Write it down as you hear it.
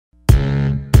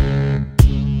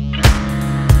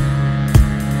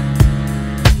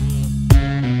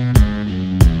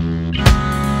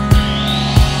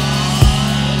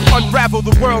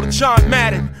Unravel the world of John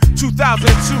Madden,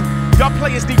 2002. Y'all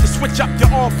players need to switch up your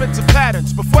offensive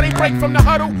patterns. Before they break from the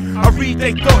huddle, I read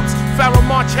their thoughts. Pharoahe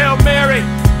Monch, Hail Mary.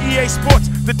 EA Sports,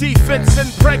 the defense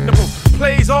impregnable.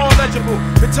 Plays all legible.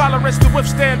 The tolerance to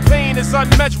withstand pain is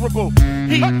unmeasurable.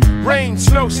 Heat, rain,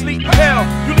 snow, sleet, hail.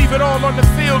 You leave it all on the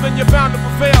field and you're bound to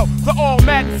prevail. The all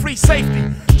Madden free safety.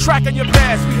 Tracking your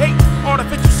pass. We hate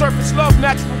artificial surface, love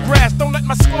natural grass. Don't let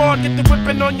my squad get the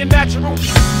whipping on your natural.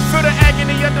 Feel the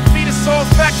agony of defeat is all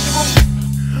factual.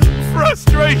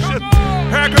 Frustration,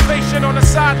 aggravation on the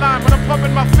sideline when I'm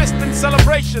pumping my fist in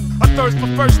celebration. A thirst for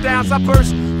first downs, I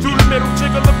burst through the middle,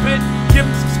 jiggle a bit, give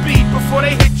them some speed before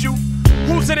they hit you.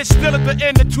 Who's in it still at the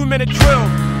end, the 2-minute drill?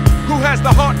 Who has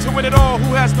the heart to win it all,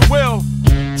 who has the will?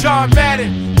 John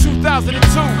Madden, 2002.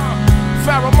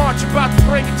 Pharoahe Monch about to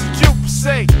bring it to you.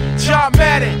 Say, John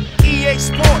Madden, EA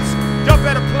Sports. Y'all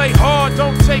better play hard,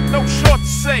 don't take no shorts.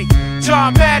 Say,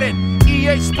 John Madden,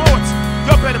 EA Sports.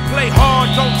 Y'all better play hard,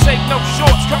 don't take no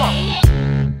shorts. Come on.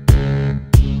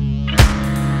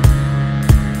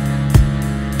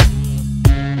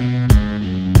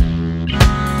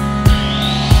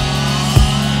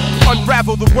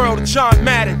 Unravel the world of John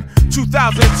Madden,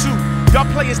 2002. Y'all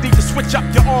players need to switch up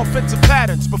your offensive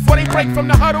patterns. Before they break from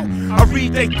the huddle, I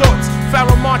read their thoughts.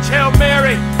 Pharoahe Monch, Hail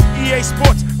Mary. EA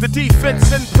Sports, the defense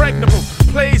impregnable.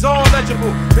 Plays all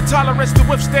legible. The tolerance to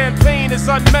withstand pain is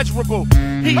unmeasurable.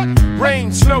 Heat,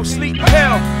 rain, snow, sleet,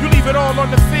 hail. You leave it all on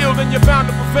the field and you're bound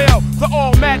to prevail. The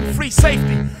all Madden free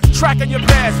safety. Tracking your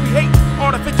pass. We hate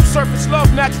artificial surface,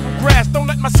 love natural grass. Don't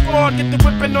let my squad get the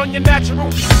whipping on your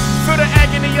natural. Feel the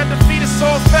agony of defeat is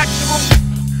all factual.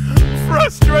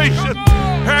 Frustration,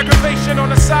 aggravation on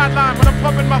the sideline when I'm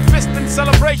pumping my fist in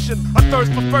celebration. A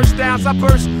thirst for first downs, I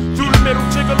burst through the middle,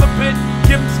 jiggle a bit,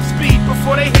 give them some speed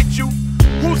before they hit you.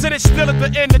 Who's in it still at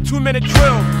the end, the 2-minute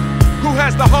drill? Who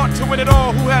has the heart to win it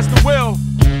all, who has the will?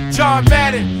 John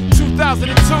Madden,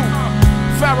 2002.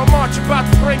 Pharoahe Monch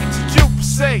about to bring it to you.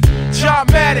 Say, John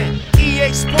Madden,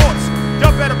 EA Sports.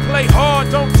 Y'all better play hard,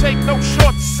 don't take no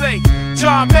shorts. Say,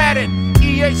 John Madden,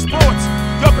 EA Sports.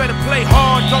 Y'all better play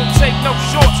hard, don't take no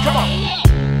shorts. Come on.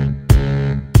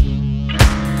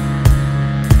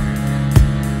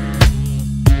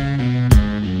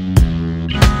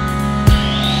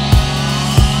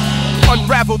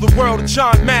 Unravel the world of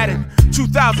John Madden,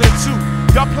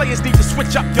 2002. Y'all players need to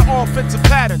switch up your offensive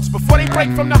patterns. Before they break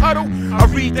from the huddle, I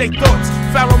read their thoughts.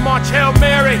 Pharoahe Monch, Hail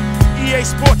Mary. EA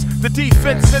Sports, the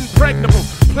defense impregnable.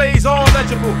 Plays all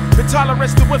legible. The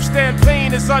tolerance to withstand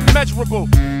pain is unmeasurable.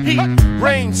 Heat,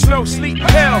 rain, snow, sleet,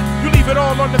 hail. You leave it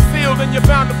all on the field and you're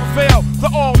bound to prevail. The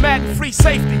all Madden free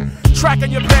safety.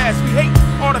 Tracking your pass. We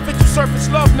hate artificial surface,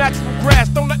 love natural grass.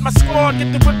 Don't let my squad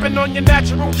get the whipping on your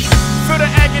natural. Feel the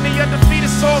agony of defeat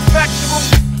is all factual.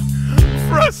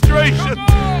 Frustration,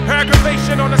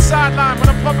 aggravation on the sideline when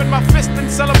I'm pumping my fist in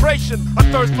celebration. A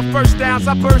thirst for first downs,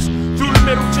 I burst through the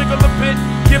middle, jiggle a bit,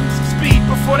 give them some speed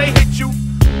before they hit you.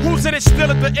 Who's in it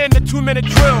still at the end, the 2-minute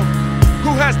drill?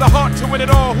 Who has the heart to win it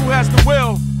all, who has the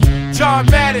will? John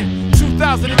Madden,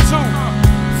 2002.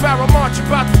 Pharoahe Monch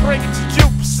about to bring it to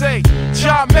you. Say,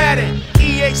 John Madden,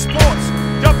 EA Sports.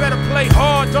 Y'all better play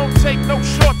hard, don't take no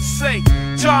shorts. Say,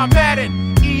 John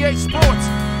Madden, EA Sports.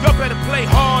 Y'all better play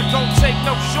hard, don't take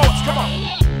no shorts. Come on.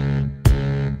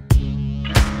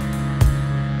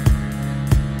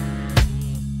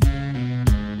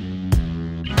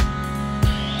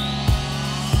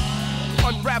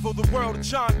 Unravel the world of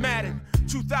John Madden,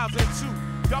 2002.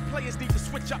 Y'all players need to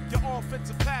switch up your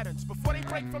offensive patterns. Before they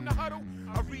break from the huddle,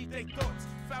 I read their thoughts.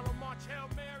 Pharoahe Monch, Hail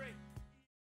Mary.